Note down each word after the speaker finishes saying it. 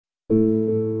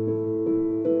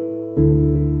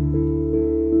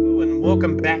And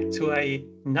welcome back to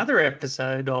another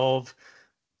episode of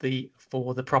the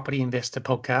For the Property Investor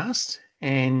podcast.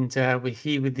 And we're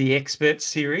here with the expert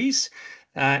series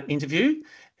interview.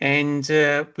 And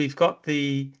we've got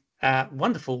the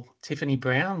wonderful Tiffany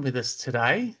Browne with us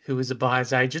today, who is a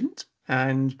buyer's agent.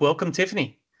 And welcome,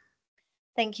 Tiffany.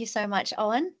 Thank you so much,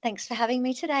 Owen. Thanks for having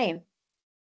me today.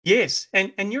 Yes,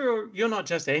 and you're not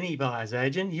just any buyer's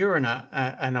agent. You're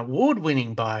an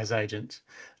award-winning buyer's agent.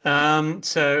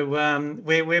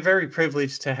 We're very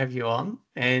privileged to have you on,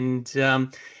 and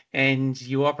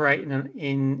you operate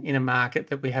in a market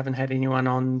that we haven't had anyone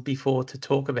on before to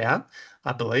talk about,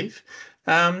 I believe.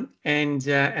 And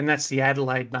that's the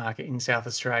Adelaide market in South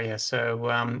Australia.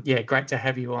 So yeah, great to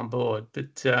have you on board.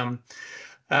 But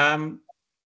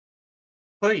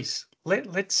please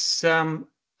let's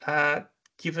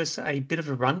give us a bit of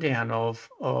a rundown of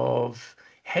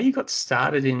how you got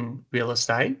started in real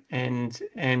estate and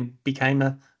became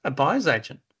a buyer's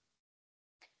agent.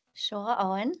 Sure,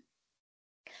 Owen.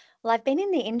 Well, I've been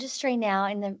in the industry now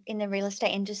in the real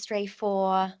estate industry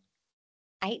for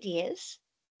 8 years,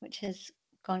 which has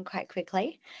gone quite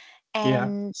quickly, Yeah.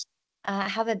 and I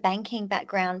have a banking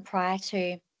background prior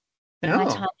to my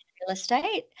time Oh, in real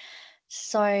estate.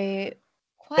 So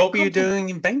quite what were you doing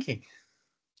in banking?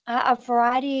 a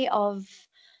variety of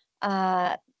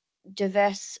uh,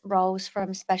 diverse roles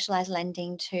from specialized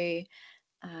lending to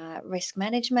risk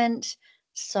management.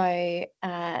 So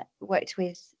worked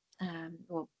with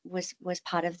was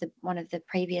part of one of the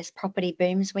previous property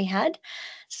booms we had.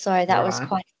 So that was Right.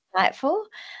 quite insightful.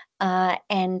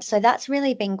 And so that's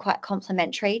really been quite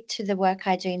complementary to the work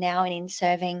I do now in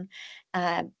serving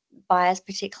buyers,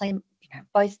 particularly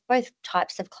both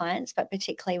types of clients, but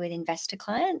particularly with investor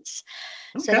clients.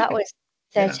 So that Okay. was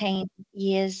Yeah. 13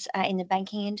 years in the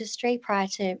banking industry prior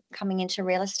to coming into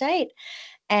real estate.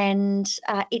 And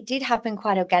it did happen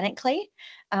quite organically.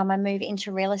 I moved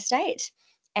into real estate,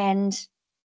 and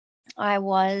I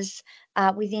was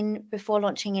before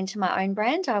launching into my own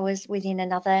brand, I was within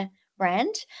another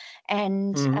brand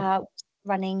and Mm.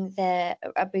 running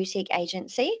a boutique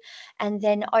agency. And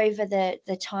then over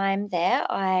the time there,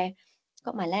 I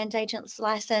got my land agent's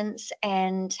license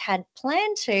and had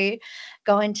planned to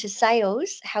go into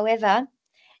sales. However,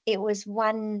 it was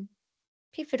one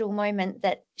pivotal moment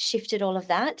that shifted all of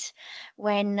that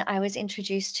when I was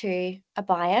introduced to a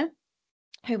buyer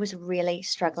who was really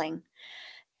struggling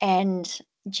and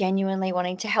genuinely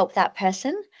wanting to help that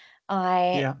person.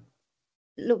 I Yeah.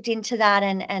 looked into that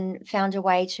and found a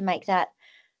way to make that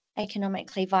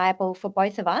economically viable for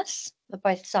both of us, for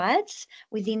both sides,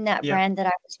 within that Yeah. brand that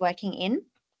I was working in.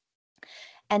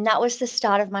 And that was the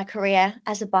start of my career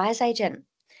as a buyer's agent.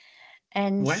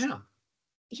 And Wow.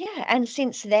 yeah, and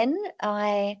since then,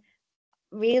 I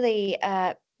really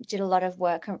did a lot of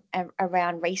work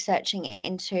around researching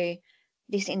into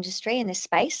this industry and this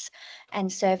space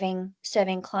and serving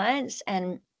clients,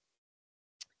 and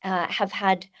have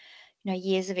had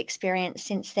years of experience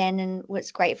since then, and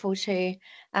was grateful to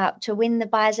win the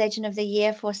Buyers Agent of the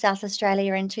Year for South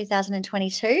Australia in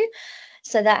 2022.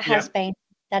 So Yeah.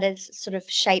 that has sort of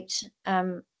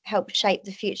helped shape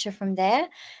the future from there.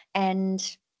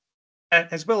 And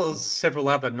As well as several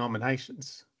other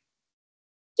nominations.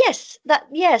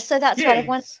 So that's right. I've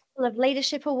won Yes. a couple of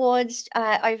leadership awards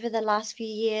over the last few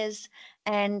years,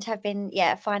 and have been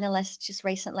finalist just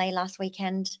recently last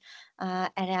weekend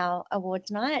at our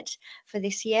awards night for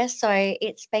this year. So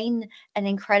it's been an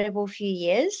incredible few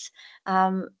years,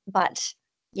 but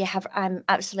I'm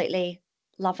absolutely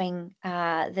loving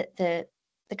the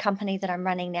company that I'm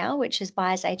running now, which is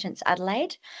Buyers Agents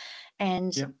Adelaide,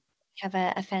 and Yeah. have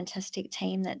a fantastic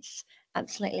team that's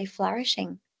absolutely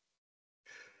flourishing.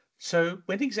 So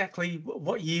when exactly,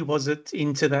 what year was it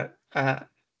into that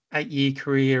 8-year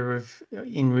career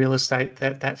in real estate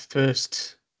that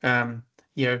first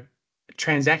you know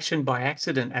transaction by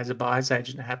accident as a buyer's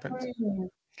agent happened? Mm.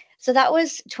 So that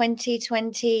was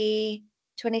 2020,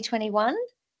 2021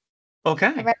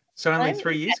 Okay, around so that only time.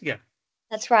 3 years ago.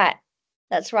 That's right.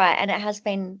 That's right. And it has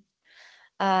been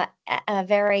a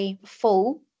very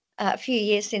full few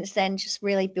years since then, just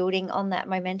really building on that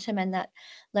momentum and that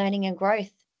learning and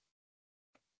growth.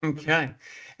 Okay,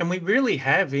 and we really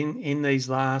have in these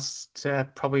last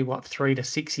probably 3 to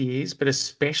 6 years, but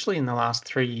especially in the last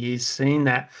 3 years, seen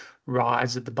that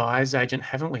rise of the buyer's agent,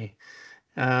 haven't we?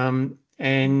 Being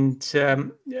in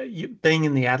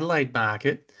the Adelaide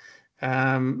market,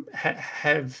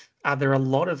 are there a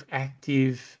lot of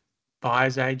active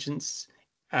buyers agents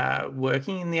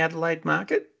working in the Adelaide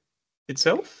market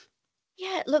itself?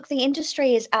 Yeah, look, the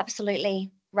industry is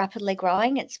absolutely rapidly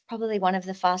growing. It's probably one of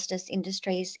the fastest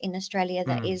industries in Australia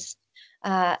that is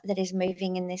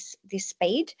moving in this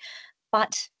speed.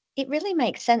 But it really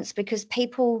makes sense because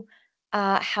people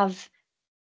have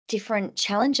different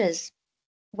challenges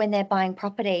when they're buying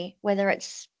property, whether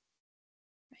it's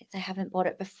they haven't bought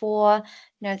it before,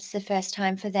 it's the first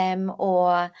time for them,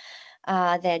 or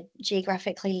they're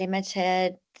geographically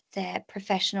limited, they're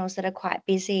professionals that are quite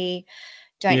busy,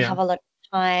 don't have a lot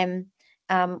of time,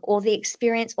 or the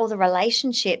experience or the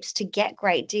relationships to get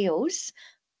great deals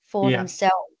for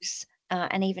themselves,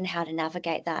 and even how to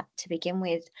navigate that to begin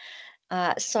with.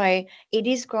 So it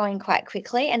is growing quite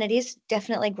quickly, and it is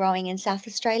definitely growing in South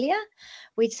Australia.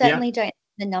 We certainly don't have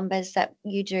the numbers that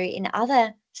you do in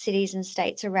other cities and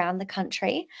states around the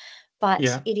country, but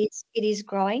it is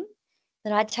growing.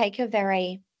 That I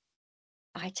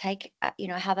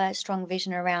have a strong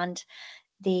vision around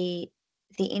the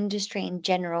industry in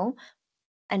general,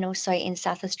 and also in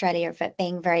South Australia of it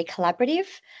being very collaborative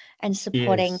and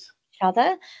supporting Yes. each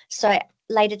other. So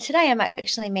later today, I'm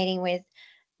actually meeting with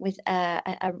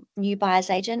a new buyer's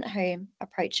agent who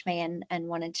approached me and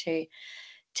wanted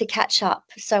to catch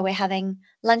up. So we're having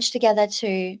lunch together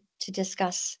to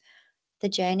discuss the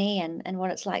journey and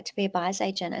what it's like to be a buyer's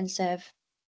agent and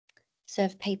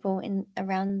serve people in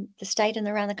around the state and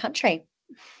around the country.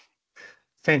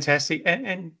 Fantastic.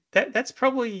 And that's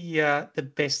probably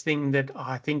the best thing that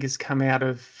I think has come out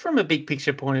of, from a big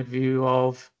picture point of view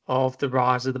of the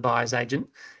rise of the buyer's agent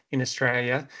in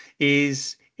Australia,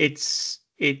 is it's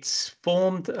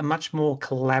formed a much more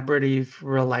collaborative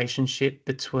relationship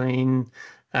between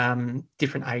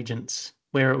different agents,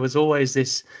 where it was always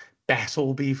this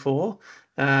battle before,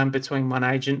 between one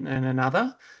agent and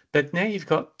another. But now you've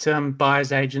got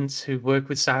buyer's agents who work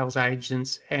with sales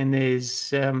agents, and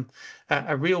there's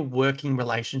a real working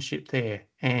relationship there,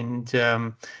 and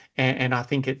I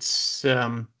think it's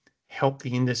helped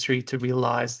the industry to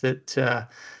realise that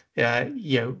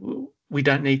we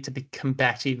don't need to be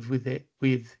combative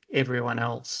with everyone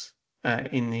else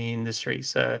in the industry.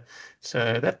 So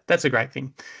that's a great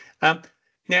thing.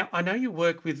 Now I know you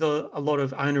work with a lot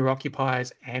of owner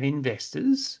occupiers and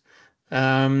investors.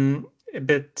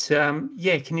 But can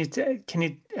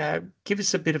you give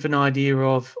us a bit of an idea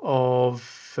of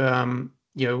who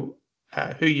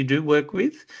you do work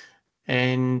with,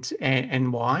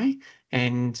 and why,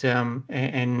 and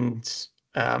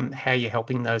how you're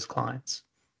helping those clients?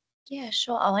 Yeah,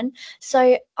 sure, Owen.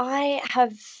 So I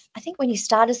think when you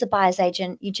start as a buyer's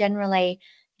agent, you generally,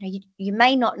 you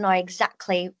may not know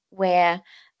exactly where,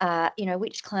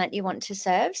 which client you want to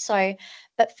serve. So,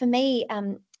 but for me,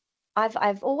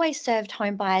 I've always served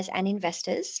home buyers and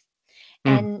investors,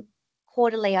 Mm, and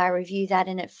quarterly I review that,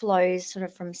 and it flows sort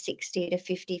of from 60 to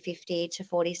 50-50 to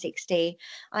 40-60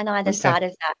 on either okay. side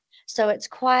of that. So it's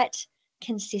quite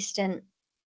consistent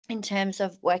in terms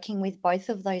of working with both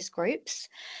of those groups.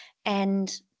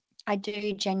 And I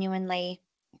do genuinely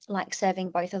like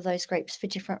serving both of those groups for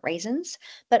different reasons.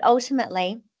 But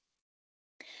ultimately,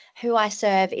 who I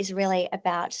serve is really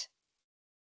about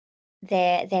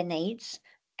their needs,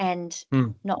 and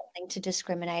Mm, not wanting to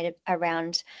discriminate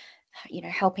around,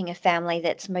 helping a family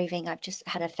that's moving. I've just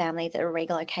had a family that are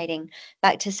relocating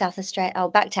back to South Australia,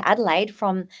 or back to Adelaide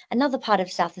from another part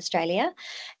of South Australia,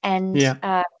 and yeah.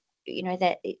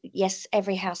 that yes,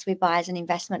 every house we buy is an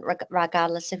investment,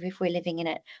 regardless of if we're living in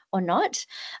it or not.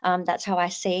 That's how I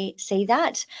see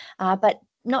that, but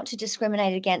not to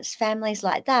discriminate against families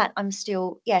like that. I'm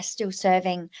still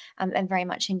serving, and very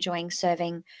much enjoying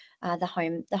serving the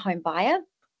home buyer,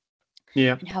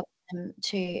 Yeah. and help them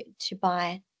to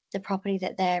buy the property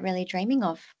that they're really dreaming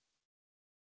of.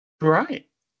 Great.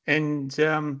 And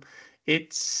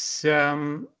it's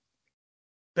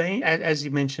as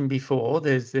you mentioned before,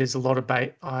 there's a lot of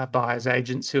buyers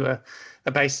agents who are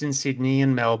based in Sydney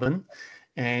and Melbourne,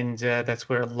 and that's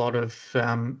where a lot of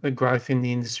the growth in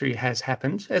the industry has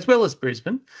happened, as well as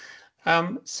Brisbane.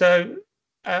 So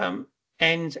um,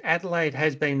 and Adelaide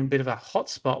has been a bit of a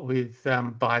hotspot with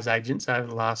buyers agents over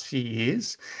the last few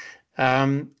years.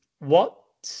 What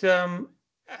um,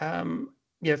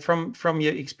 from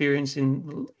your experience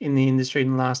in the industry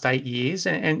in the last 8 years,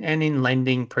 and in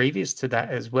lending previous to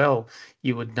that as well,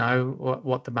 you would know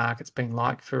what the market's been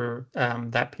like for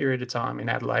that period of time in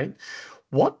Adelaide.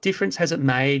 What difference has it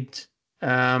made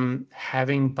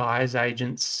having buyers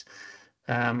agents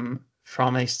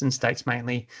from eastern states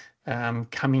mainly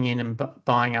coming in and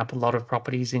buying up a lot of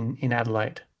properties in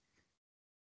Adelaide?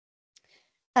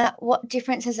 What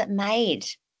difference has it made?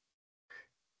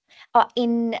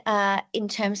 In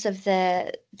terms of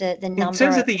the In number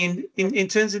terms of of in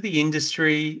terms of the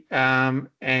industry,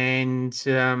 and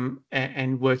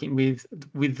working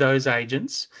with those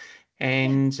agents, yeah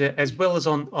and as well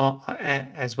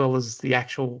as the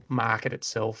actual market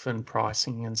itself and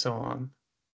pricing and so on and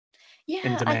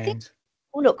yeah I think. demand.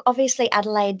 Well, look, obviously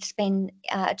Adelaide's been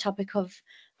a topic of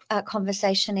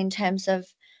conversation in terms of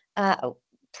uh,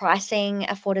 pricing,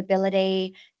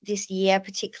 affordability this year,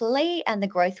 particularly, and the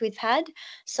growth we've had.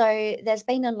 So there's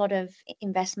been a lot of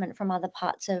investment from other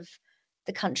parts of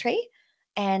the country,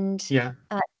 and Yeah.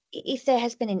 if there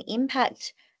has been an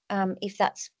impact, if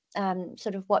that's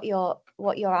sort of what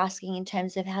you're asking in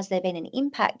terms of has there been an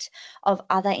impact of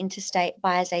other interstate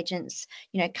buyers agents,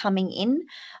 coming in,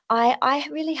 I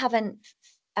really haven't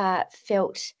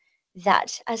felt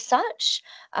that as such.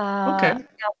 Okay.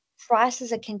 Now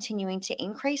prices are continuing to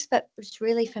increase, but it's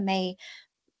really for me,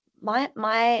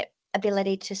 my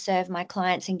ability to serve my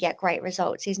clients and get great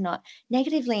results is not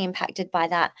negatively impacted by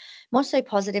that, more so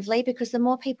positively, because the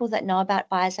more people that know about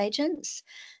buyers agents,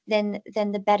 then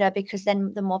the better, because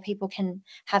then the more people can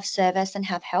have service and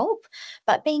have help.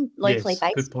 But being locally Yes.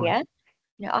 Good based point.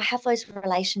 here, I have those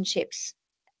relationships.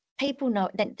 People know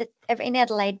that in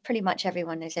Adelaide, pretty much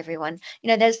everyone knows everyone.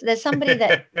 There's somebody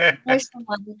that knows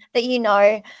someone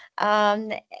that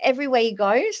um, everywhere you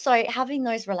go. So having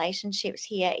those relationships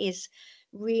here is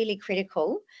really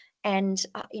critical. And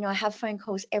I have phone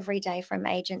calls every day from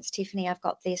agents. Tiffany, I've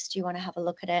got this. Do you want to have a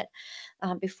look at it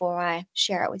before I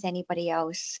share it with anybody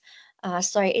else?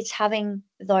 So it's having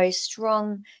those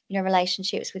strong,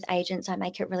 relationships with agents. I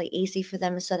make it really easy for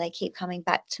them, so they keep coming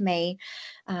back to me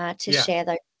to Yeah. share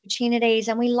those opportunities.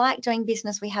 And we like doing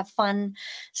business. We have fun.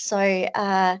 So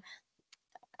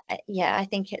yeah, I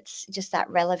think it's just that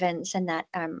relevance and that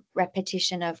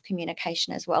repetition of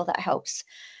communication as well that helps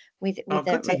Oh, with the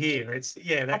good to hear. It's that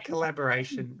relationship.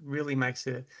 collaboration really makes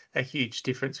a huge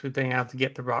difference with being able to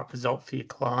get the right result for your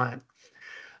client.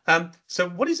 So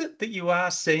what is it that you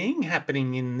are seeing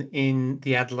happening in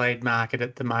the Adelaide market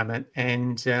at the moment,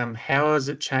 and how has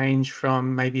it changed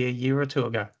from maybe a year or two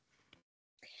ago?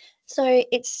 So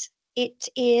it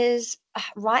is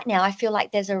right now. I feel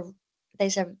like there's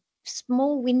a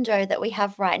small window that we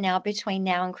have right now between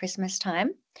now and Christmas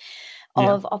time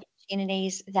Yeah. of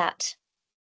opportunities that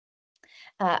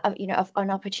of an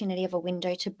opportunity of a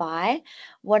window to buy.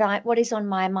 What is on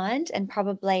my mind, and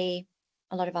probably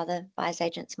a lot of other buyers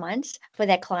agents' minds for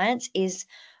their clients, is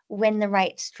when the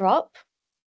rates drop.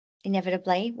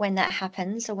 Inevitably, when that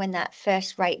happens, or when that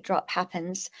first rate drop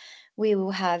happens, we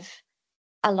will have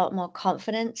a lot more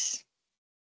confidence,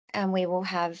 and we will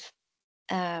have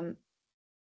um,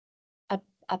 a,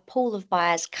 a pool of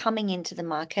buyers coming into the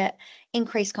market,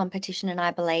 increased competition. And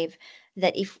I believe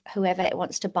that if whoever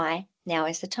wants to buy, now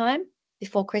is the time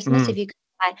before Christmas. If Mm. you can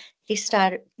buy this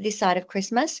side of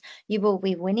Christmas, you will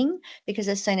be winning, because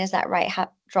as soon as that rate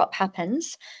drop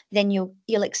happens, then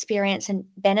you'll experience and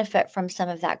benefit from some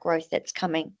of that growth that's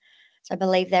coming. So I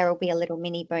believe there will be a little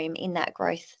mini boom in that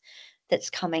growth that's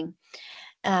coming.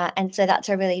 And so that's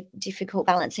a really difficult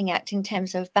balancing act in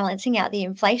terms of balancing out the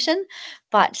inflation.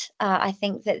 But I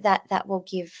think that will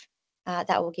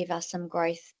give us some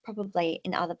growth, probably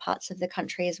in other parts of the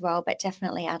country as well, but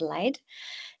definitely Adelaide.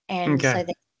 And so Okay.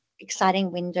 the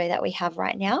exciting window that we have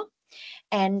right now.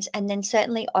 And then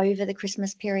certainly over the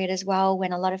Christmas period as well,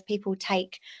 when a lot of people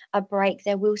take a break,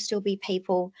 there will still be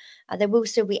people, there will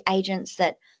still be agents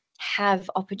that have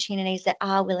opportunities, that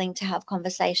are willing to have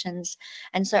conversations.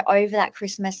 And so over that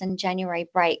Christmas and January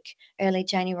break, early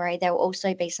January, there will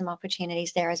also be some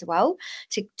opportunities there as well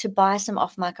to buy some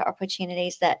off-market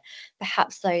opportunities that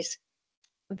perhaps those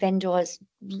vendors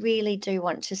really do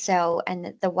want to sell, and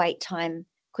that the wait time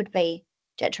could be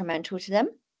detrimental to them.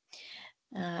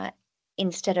 Uh,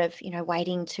 Instead of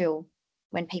waiting till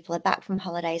when people are back from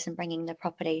holidays and bringing the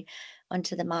property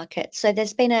onto the market. So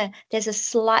there's a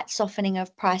slight softening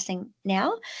of pricing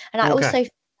now, and I Okay. also feel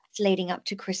it's leading up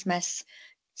to Christmas.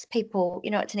 It's people,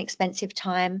 it's an expensive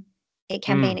time. It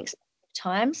can be an Mm. expensive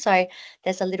time, so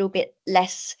there's a little bit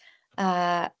less.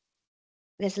 Uh,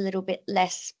 there's a little bit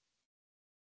less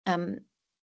um,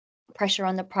 pressure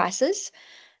on the prices,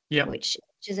 Yep. which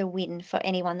is a win for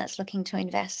anyone that's looking to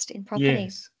invest in property.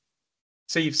 Yes.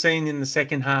 So you've seen in the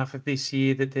second half of this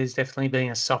year that there's definitely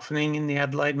been a softening in the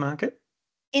Adelaide market?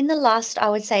 In the last, I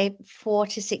would say 4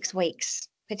 to 6 weeks,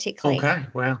 particularly. Okay.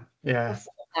 Wow. Yeah.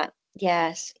 Before that,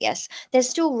 yes, yes. There's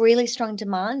still really strong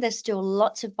demand. There's still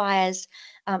lots of buyers.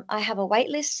 I have a wait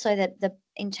list, so that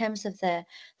in terms of the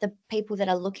people that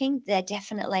are looking, they're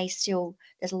definitely still,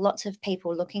 there's lots of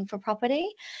people looking for property,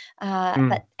 Mm.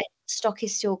 but stock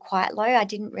is still quite low. I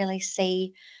didn't really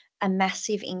see a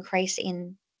massive increase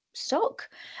in stock,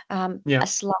 Yeah. a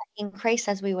slight increase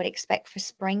as we would expect for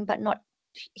spring, but not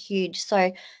huge.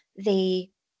 So the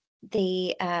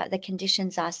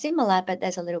conditions are similar, but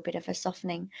there's a little bit of a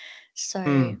softening. So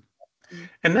Mm.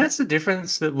 And that's the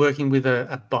difference that working with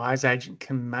a buyer's agent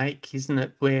can make, isn't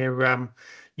it? Where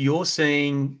you're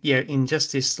seeing, in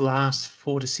just this last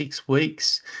 4 to 6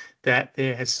 weeks, that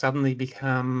there has suddenly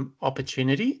become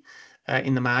opportunity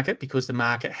in the market because the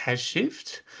market has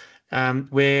shifted.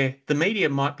 Where the media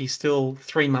might be still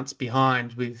 3 months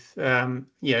behind with,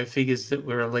 figures that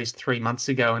were released 3 months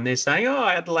ago, and they're saying, "Oh,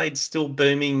 Adelaide's still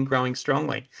booming, growing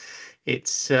strongly."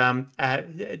 It's are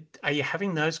you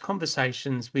having those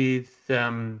conversations with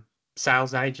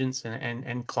sales agents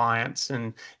and clients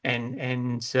and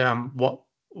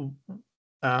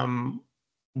um,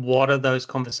 what are those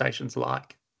conversations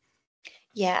like?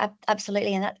 yeah,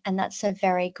 absolutely, and that's a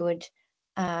very good,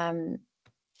 a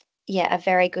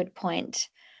very good point,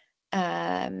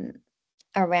 um,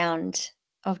 around.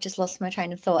 I've just lost my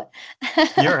train of thought.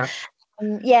 You're right.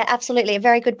 Yeah, absolutely, a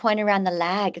very good point around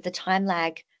the time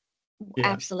lag.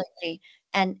 Yeah, Absolutely.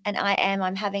 And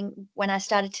I'm having, when I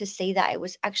started to see that, it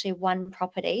was actually one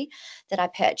property that I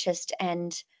purchased,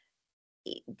 and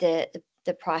the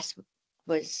price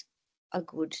was a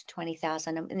good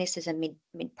 20,000, and this is a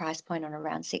mid price point on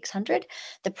around 600.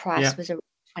 The price yeah, was around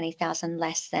 20,000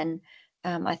 less than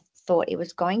I thought it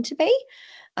was going to be.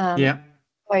 Um, yeah,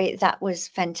 so that was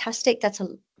fantastic. That's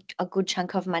a good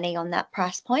chunk of money on that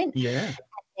price point. yeah.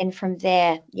 And from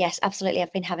there, yes, absolutely.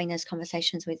 I've been having those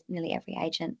conversations with nearly every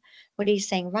agent. What are you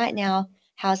seeing right now?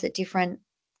 How's it different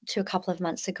to a couple of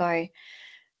months ago?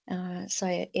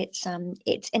 So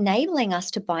it's enabling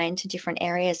us to buy into different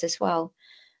areas as well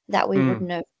that we Mm,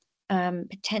 wouldn't have,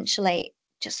 potentially,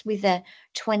 just with a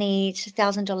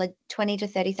 $20,000 to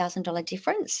 $30,000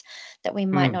 difference, that we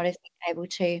might mm. not have been able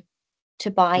to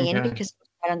buy in Okay. because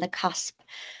we're right on the cusp.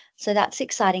 So that's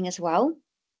exciting as well.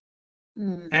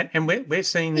 Mm. And we're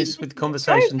seeing Big this with difference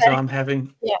though, conversations but I'm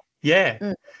having. yeah. Yeah,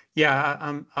 Mm. yeah.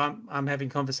 I'm having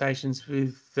conversations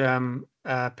with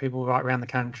people right around the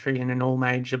country and in all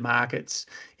major markets.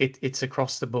 It's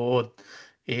across the board.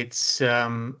 It's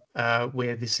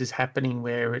where this is happening,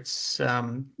 where it's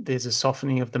there's a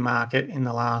softening of the market in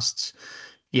the last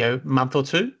month or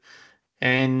two,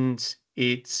 and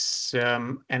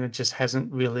and it just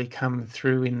hasn't really come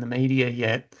through in the media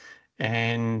yet.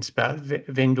 But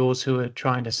vendors who are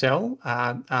trying to sell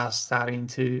are starting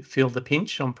to feel the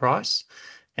pinch on price,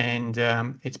 and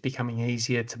it's becoming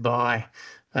easier to buy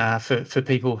for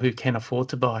people who can afford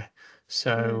to buy.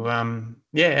 So Mm.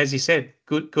 as you said,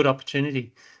 good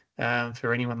opportunity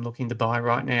for anyone looking to buy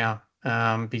right now,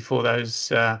 before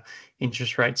those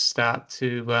interest rates start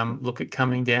to look at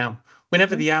coming down.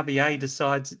 Whenever Mhm. the RBA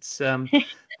decides it's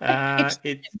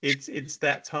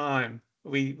that time,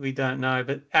 we don't know.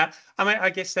 But I mean, I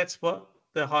guess that's what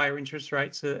the higher interest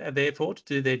rates are there for, to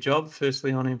do their job.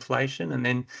 Firstly on inflation,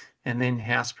 and then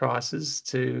house prices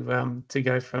to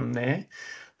go from there.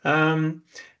 Um,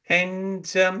 and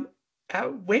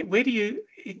where do you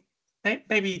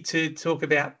maybe to talk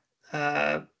about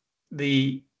uh,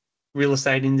 the real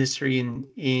estate industry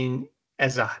in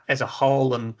as a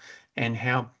whole, and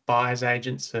how buyers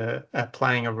agents are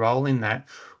playing a role in that.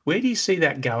 Where do you see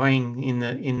that going in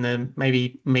the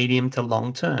maybe medium to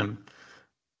long term?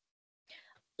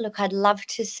 Look, I would love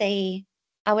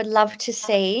to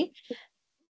see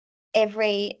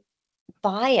every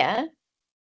buyer,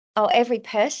 or every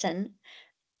person,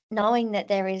 knowing that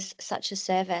there is such a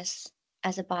service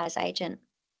as a buyer's agent.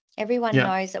 Everyone Yeah,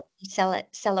 knows that when you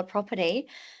sell a property,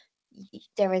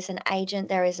 there is an agent,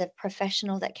 there is a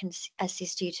professional that can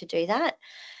assist you to do that.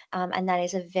 And that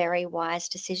is a very wise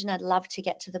decision. I'd love to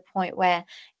get to the point where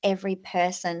every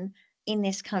person in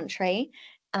this country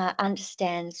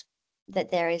understands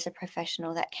that there is a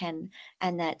professional that can,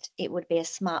 and that it would be a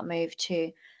smart move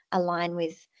to align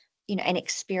with, an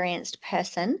experienced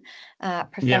person, yeah,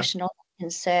 professional, that can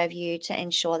serve you to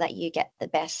ensure that you get the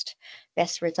best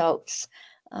results.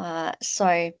 And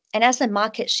as the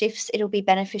market shifts, it'll be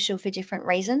beneficial for different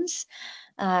reasons.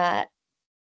 Uh,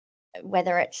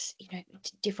 Whether it's,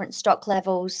 different stock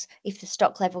levels, if the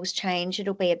stock levels change,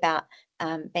 it'll be about,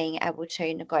 being able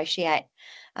to negotiate,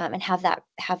 and have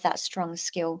that strong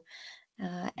skill.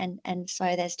 And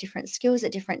so there's different skills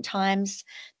at different times,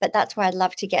 but that's where I'd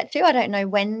love to get to. I don't know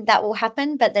when that will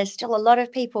happen, but there's still a lot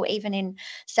of people, even in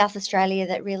South Australia,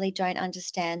 that really don't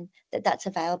understand that that's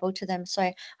available to them.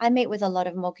 So I meet with a lot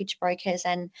of mortgage brokers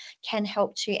and can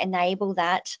help to enable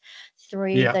that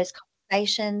through yeah, those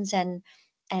conversations.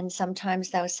 And sometimes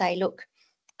they'll say, look,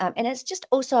 and it's just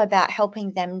also about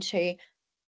helping them to,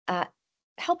 uh,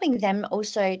 helping them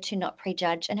also to not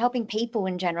prejudge, and helping people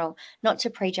in general not to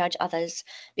prejudge others,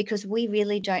 because we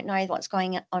really don't know what's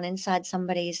going on inside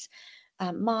somebody's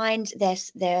mind,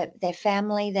 their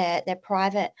family, their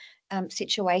private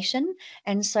situation.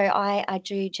 And so I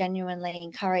do genuinely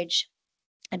encourage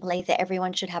and believe that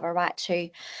everyone should have a right to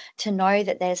know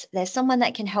that there's someone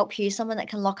that can help you, someone that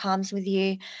can lock arms with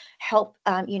you, help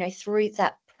through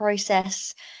that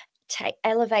process,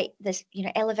 elevate this,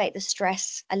 elevate the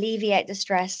stress, alleviate the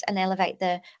stress, and elevate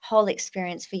the whole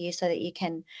experience for you, so that you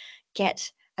can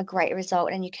get a great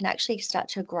result, and you can actually start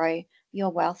to grow your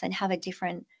wealth and have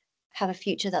a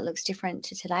future that looks different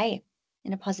to today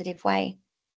in a positive way.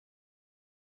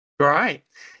 Great.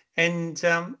 And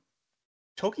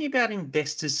talking about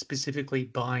investors specifically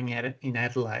buying at it in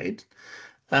Adelaide,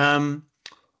 um,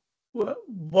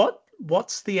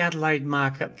 what's the Adelaide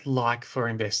market like for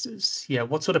investors? Yeah,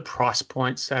 what sort of price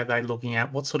points are they looking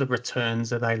at? What sort of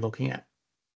returns are they looking at?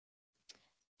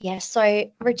 Yeah,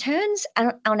 so returns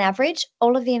on average,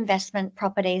 all of the investment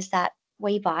properties that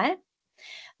we buy,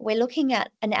 we're looking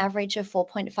at an average of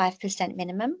 4.5%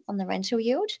 minimum on the rental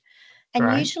yield, and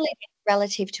Right. usually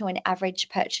relative to an average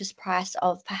purchase price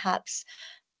of perhaps,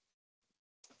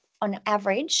 on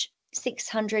average,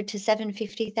 600 to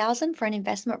 750,000 for an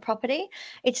investment property.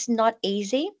 It's not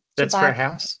easy to That's for buy a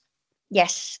house.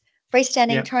 yes,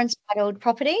 freestanding Yep. torrance titled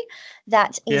property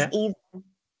that is Yeah.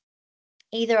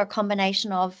 either a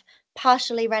combination of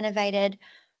partially renovated,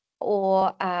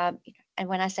 or and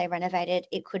when I say renovated,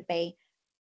 it could be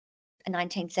a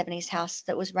 1970s house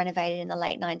that was renovated in the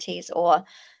late 90s, or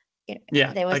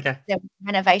Yeah. there was Okay.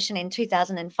 renovation in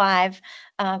 2005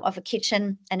 of a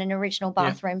kitchen and an original Yeah.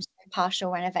 bathroom, so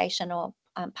partial renovation, or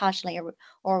partially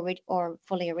or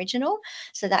fully original.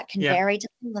 So that can Yeah. vary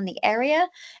depending on the area.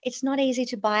 It's not easy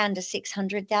to buy under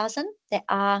 600,000.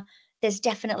 There's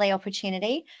definitely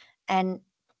opportunity, and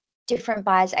different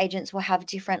buyers agents will have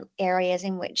different areas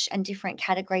in which, and different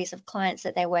categories of clients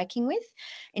that they're working with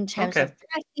in terms Okay. of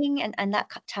pricing and that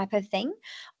type of thing.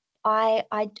 I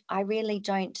really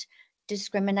don't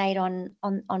discriminate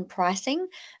on pricing,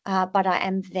 but I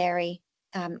am very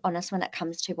honest when it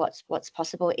comes to what's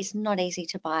possible. It's not easy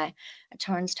to buy a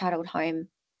Torrens titled home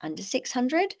under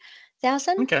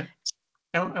 600,000. Okay.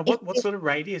 And If, what if sort of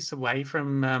radius away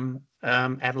from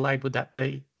Adelaide would that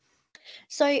be?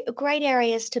 So great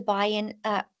areas to buy in.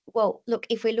 Well, look,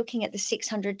 if we're looking at the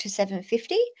 600 to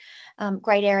 750,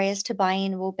 great areas to buy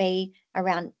in will be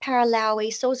around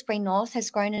Paralowie. Salisbury North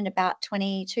has grown in about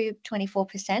 22,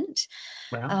 24%.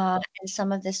 Wow. And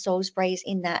some of the Salisbury's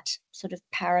in that sort of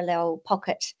parallel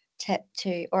pocket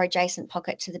to or adjacent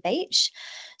pocket to the beach.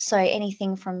 So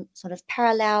anything from sort of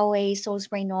Paralowie,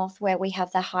 Salisbury North, where we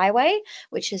have the highway,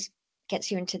 which is gets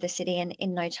you into the city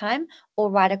in no time, or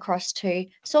right across to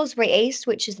Salisbury East,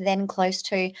 which is then close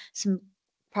to some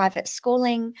private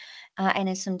schooling, and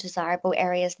in some desirable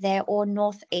areas there, or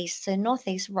northeast. So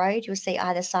Northeast Road, you'll see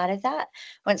either side of that.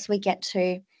 Once we get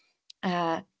to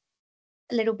a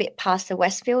little bit past the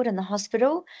Westfield and the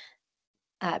hospital,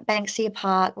 Banksia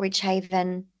Park,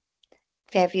 Ridgehaven,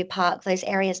 Fairview Park, those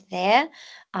areas there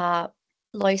are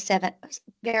low seven,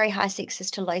 very high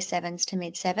sixes to low sevens to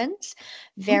mid sevens,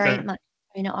 very Okay. much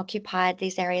owner occupied.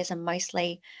 These areas are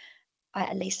mostly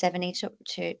at least 70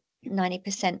 to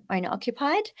 90% owner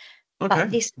occupied. But Okay.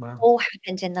 this Wow. all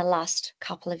happened in the last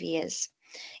couple of years.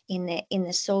 In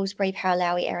the Salisbury,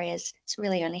 Paralowie areas, it's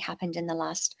really only happened in the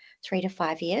last 3 to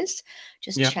 5 years,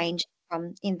 just Yeah. change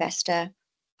from investor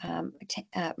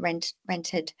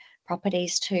rented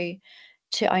properties to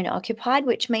owner occupied,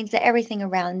 which means that everything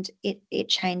around it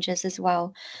changes as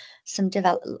well.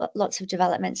 Lots of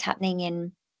developments happening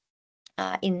in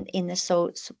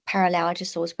the parallel to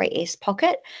Salisbury East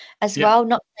pocket as Yeah. well.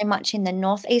 Not so much in the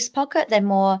northeast pocket. They're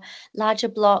more larger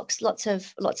blocks, lots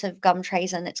of gum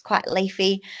trees, and it's quite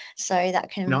leafy, so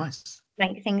that can Nice.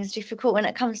 make things difficult when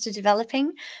it comes to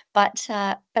developing. But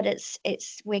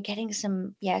it's we're getting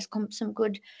some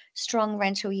good strong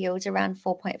rental yields around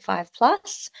 4.5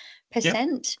 plus Yeah.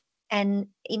 percent, and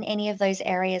in any of those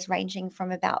areas ranging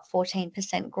from about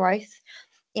 14% growth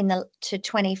to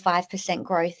 25%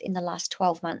 growth in the last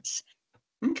 12 months,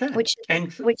 Okay. which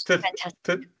And which is fantastic.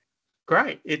 for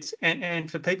great. It's and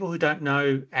for people who don't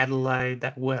know Adelaide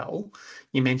that well,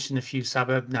 you mentioned a few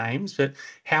suburb names, but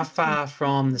how far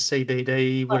from the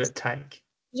CBD would it take?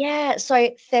 Yeah, so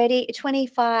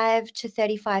 25 to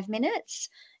 35 minutes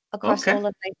across Okay. all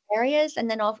of those areas.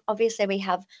 And then obviously we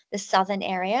have the southern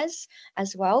areas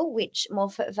as well, which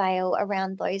Morphett Vale,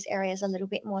 around those areas, a little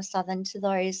bit more southern to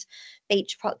those,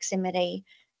 beach proximity.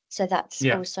 So that's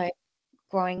Yeah. also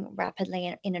growing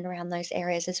rapidly in and around those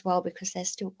areas as well, because they're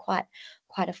still quite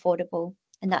affordable.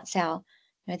 and that's our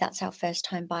first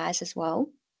home buyers as well.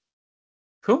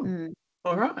 Cool. Mm.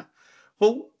 All right.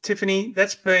 Well, Tiffany,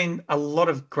 that's been a lot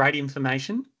of great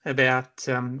information about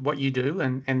what you do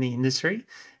and the industry,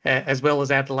 as well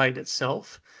as Adelaide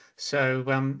itself. So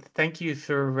thank you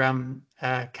for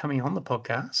coming on the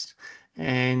podcast.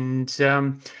 And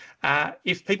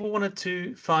if people wanted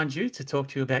to find you to talk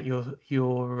to you about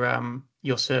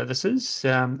your services,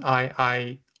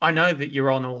 I know that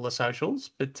you're on all the socials,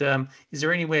 but is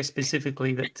there anywhere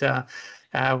specifically that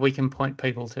we can point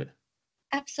people to?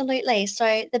 Absolutely.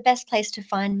 So the best place to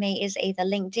find me is either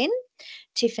LinkedIn,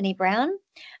 Tiffany Browne,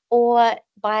 or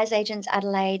Buyers Agents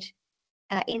Adelaide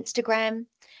Instagram.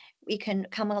 You can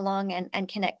come along and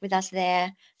connect with us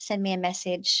there. Send me a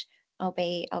message. I'll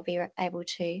be able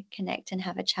to connect and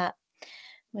have a chat.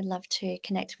 Would love to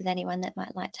connect with anyone that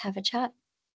might like to have a chat.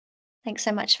 Thanks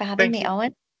so much for having Thank me, you.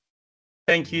 Owen.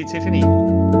 Thank you,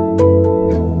 Tiffany.